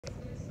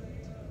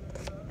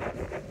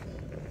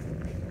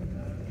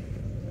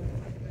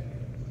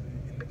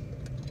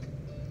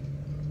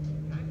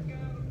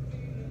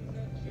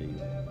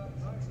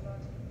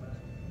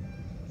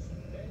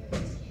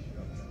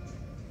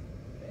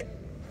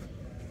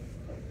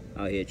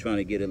Out here trying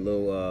to get a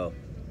little,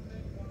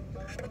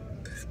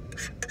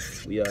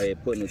 we out here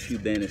putting a few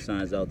banner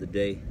signs out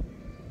today,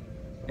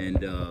 and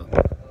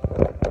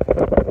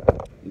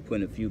we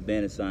putting a few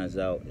banner signs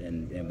out,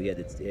 and we had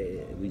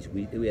to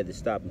we had to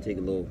stop and take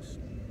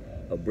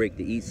a break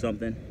to eat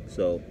something.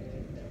 So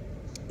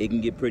it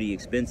can get pretty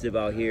expensive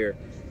out here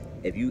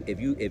if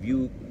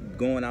you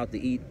going out to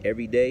eat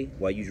every day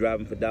while you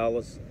driving for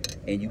dollars,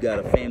 and you got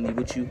a family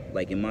with you.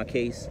 Like in my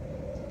case,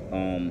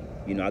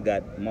 you know, I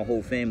got my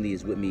whole family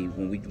is with me.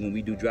 When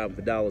we do driving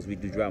for dollars, we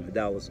do driving for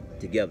dollars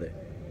together.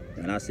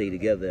 And I say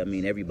together, I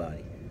mean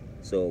everybody.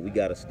 So we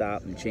gotta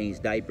stop and change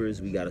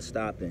diapers. We gotta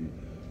stop and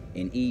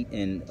eat.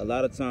 And a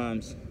lot of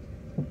times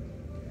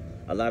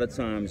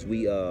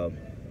we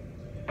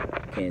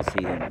can't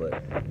see him, but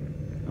I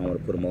don't want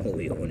to put him all the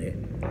way on there.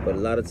 But a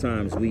lot of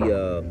times we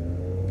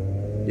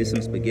there's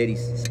some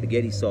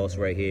spaghetti sauce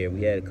right here.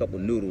 We had a couple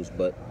noodles,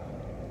 but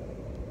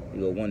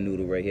you got one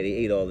noodle right here. They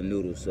ate all the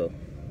noodles, so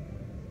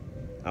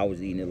I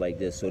was eating it like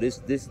this. So this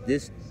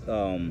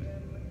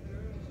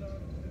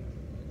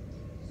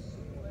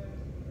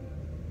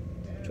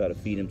try to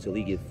feed him till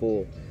he get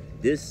full.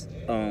 This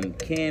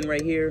can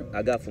right here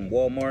I got from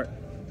Walmart.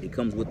 It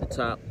comes with the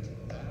top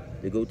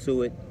to go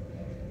to it,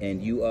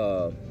 and you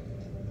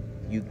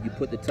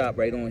put the top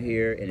right on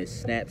here, and it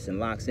snaps and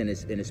locks in.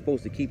 It's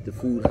supposed to keep the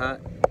food hot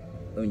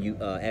when you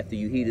after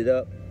you heat it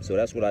up. So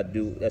that's what I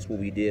do. That's what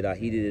we did. I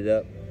heated it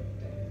up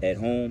at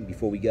home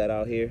before we got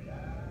out here.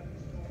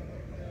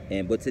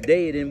 But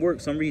today it didn't work.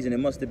 For some reason it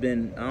must have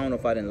been, I don't know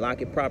if I didn't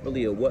lock it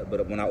properly or what,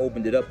 but when I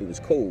opened it up it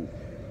was cold.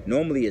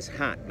 Normally it's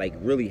hot, like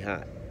really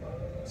hot.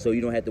 So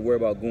you don't have to worry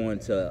about going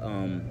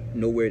to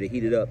nowhere to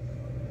heat it up.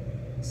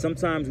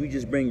 Sometimes we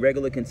just bring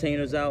regular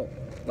containers out,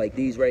 like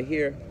these right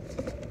here.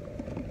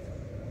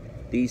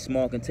 These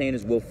small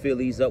containers, we'll fill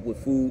these up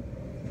with food.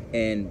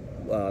 And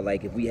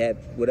like if we have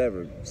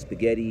whatever,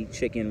 spaghetti,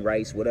 chicken,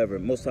 rice, whatever.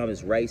 Most times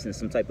it's rice and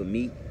some type of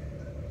meat.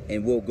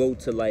 And we'll go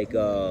to like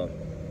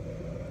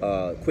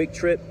Quick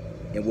Trip,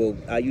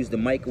 and I use the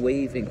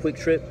microwave in Quick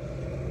Trip.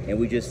 And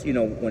we just, you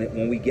know,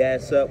 when we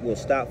gas up, we'll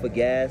stop for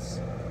gas.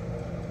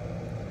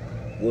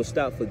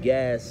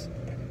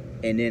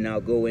 And then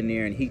I'll go in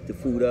there and heat the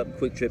food up.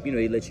 Quick Trip, you know,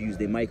 they let you use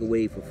their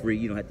microwave for free.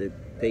 You don't have to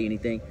pay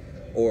anything.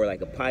 Or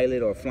like a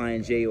Pilot or a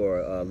Flying J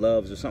or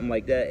Love's or something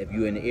like that. If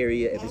you're in the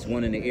area, if it's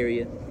one in the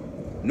area.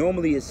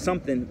 Normally it's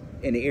something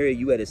in the area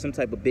you at. It's some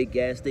type of big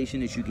gas station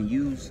that you can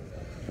use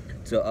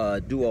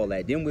to do all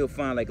that. Then we'll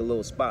find like a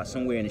little spot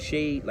somewhere in the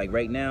shade. Like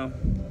right now,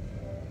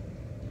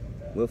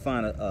 we'll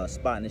find a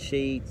spot in the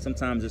shade.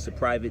 Sometimes it's a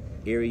private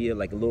area,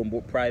 like a little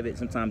more private.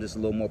 Sometimes it's a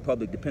little more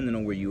public, depending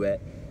on where you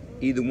at.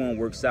 Either one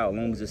works out, as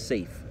long as it's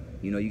safe.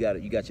 You know, you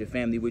got your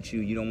family with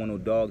you. You don't want no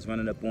dogs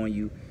running up on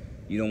you.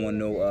 You don't want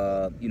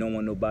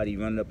nobody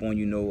running up on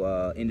you.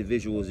 No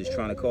individuals is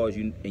trying to cause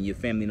you and your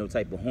family no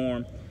type of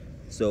harm.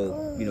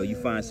 So you know, you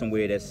find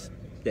somewhere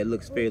that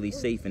looks fairly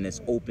safe and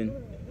that's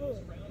open.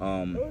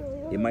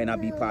 It might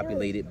not be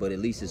populated, but at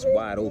least it's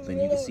wide open.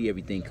 You can see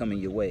everything coming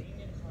your way.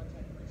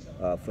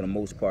 For the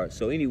most part.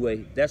 So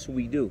anyway, that's what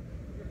we do.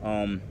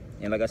 And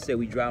like I said,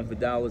 we driving for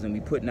dollars, and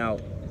we putting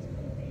out.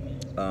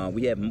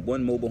 We have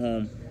one mobile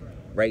home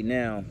right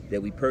now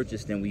that we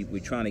purchased, and we're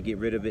trying to get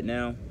rid of it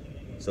now.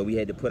 So we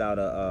had to put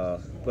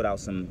out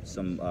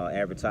some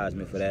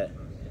advertisement for that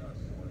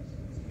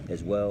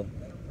as well.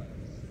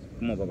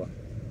 Come on, Baba.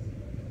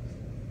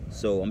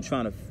 So I'm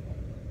trying to.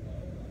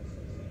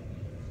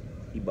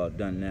 He about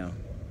done now.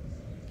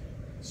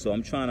 So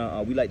I'm trying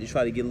to, we like to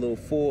try to get a little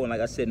full, and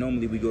like I said,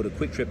 normally we go to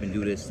Quick Trip and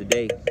do this.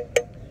 Today,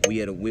 we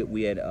had a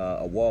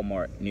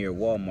Walmart, near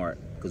Walmart,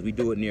 because we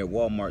do it near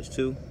Walmarts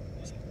too.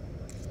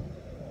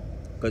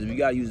 Because if you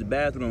gotta use the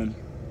bathroom,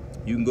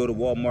 you can go to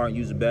Walmart and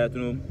use the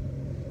bathroom,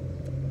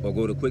 or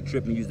go to Quick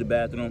Trip and use the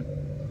bathroom.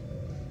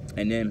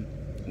 And then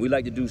we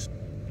like to do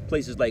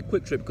places like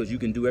Quick Trip because you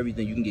can do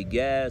everything. You can get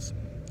gas,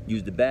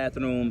 use the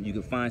bathroom, you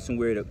can find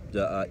somewhere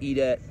to eat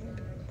at.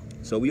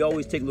 So we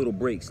always take little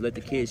breaks, let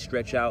the kids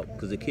stretch out,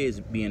 because the kids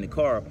be in the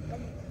car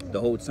the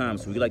whole time.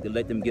 So we like to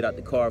let them get out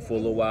the car for a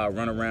little while,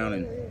 run around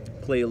and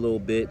play a little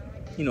bit,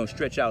 you know,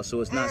 stretch out.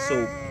 So it's not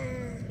so,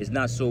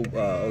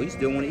 oh, he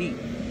still want to eat.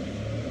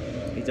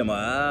 He's talking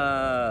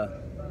about,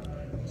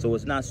 So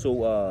it's not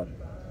so,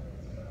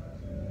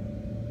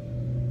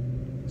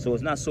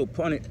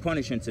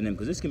 punishing to them,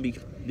 because this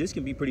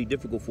can be pretty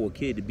difficult for a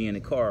kid to be in the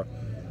car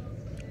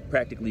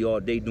practically all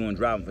day doing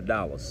driving for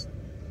dollars.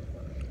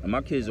 And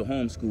my kids are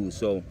homeschooled,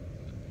 so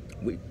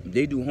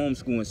they do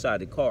homeschool inside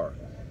the car.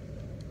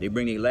 They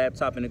bring their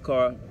laptop in the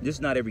car.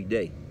 Just not every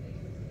day.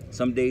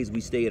 Some days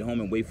we stay at home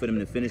and wait for them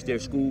to finish their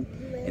school,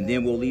 and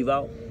then we'll leave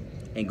out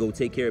and go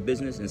take care of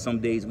business. And some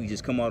days we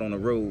just come out on the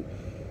road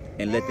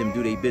and let them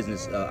do their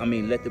business.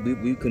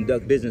 We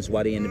conduct business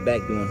while they're in the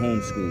back doing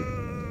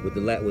homeschool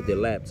with their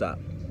laptop.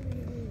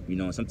 You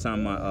know,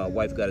 sometimes my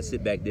wife got to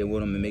sit back there with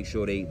them and make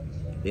sure they're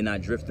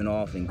not drifting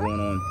off and going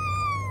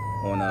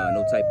on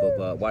no type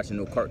of watching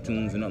no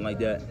cartoons or nothing like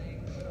that.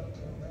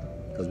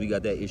 Because we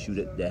got that issue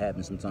that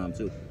happens sometimes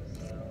too.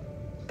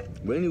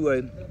 But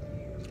anyway,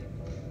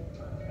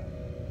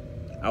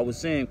 I was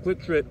saying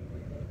Quick Trip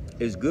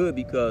is good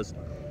because,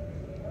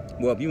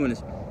 well, if you're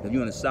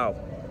in the South,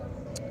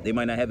 they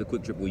might not have a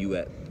Quick Trip where you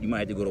at. You might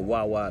have to go to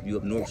Wawa if you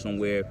up north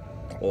somewhere,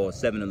 or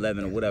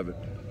 7-Eleven or whatever.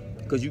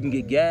 Because you can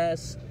get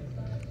gas,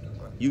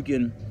 you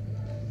can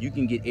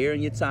get air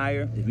in your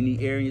tire. If you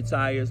need air in your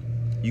tires,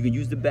 you can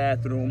use the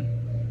bathroom,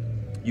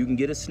 you can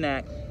get a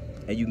snack,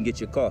 and you can get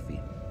your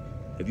coffee.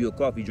 If you're a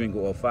coffee drinker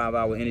or a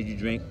 5-hour energy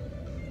drink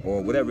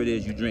or whatever it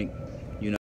is you drink,